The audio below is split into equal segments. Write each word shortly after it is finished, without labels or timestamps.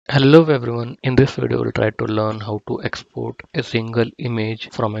Hello everyone, in this video we'll try to learn how to export a single image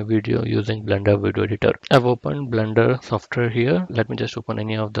from a video using Blender Video Editor. I've opened Blender software here. Let me just open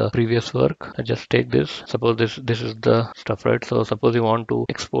any of the previous work. I just take this. Suppose this is the stuff, right? So suppose you want to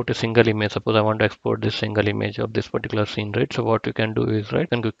export a single image. Suppose I want to export this single image of this particular scene, right? So what you can do is, right, you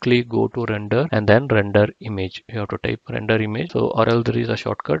can quickly go to render and then render image. You have to type render image. So or else there is a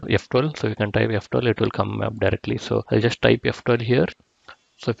shortcut F12. So you can type F12, it will come up directly. So I'll just type F12 here.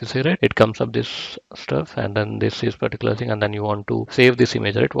 So if you see, right, it comes up this stuff and then this is particular thing, and then you want to save this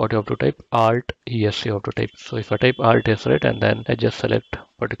image, right? What you have to type? Alt yes, you have to type. So if I type Alt yes, right, and then I just select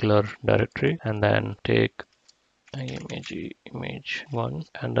particular directory and then take image one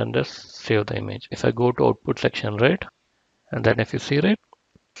and then just save the image. If I go to output section, right, and then if you see, right,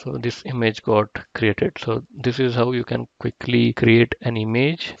 so this image got created. So this is how you can quickly create an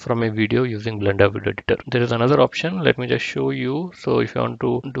image from a video using Blender Video Editor. There is another option. Let me just show you. So if you want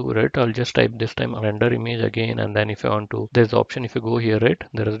to do it, I'll just type this time render image again. And then if you want to, there's the option. If you go here, right,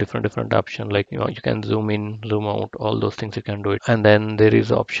 there is different option. Like, you can zoom in, zoom out, all those things you can do it. And then there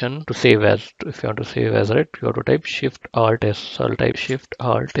is option to save as. If you want to save as, right, you have to type Shift Alt S. So I'll type Shift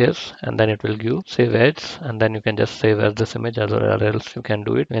Alt S and then it will give save as, and then you can just save as this image, or else you can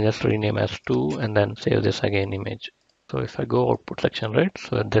do it and just rename as 2 and then save this again image. So if I go output section, right,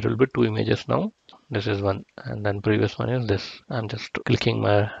 so there will be two images now. This is one and then previous one is this. I'm just clicking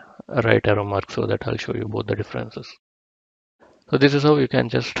my right arrow mark so that I'll show you both the differences. So this is how you can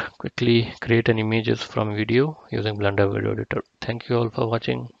just quickly create an images from video using Blender Video Editor. Thank you all for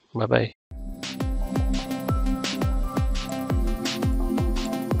watching. Bye bye.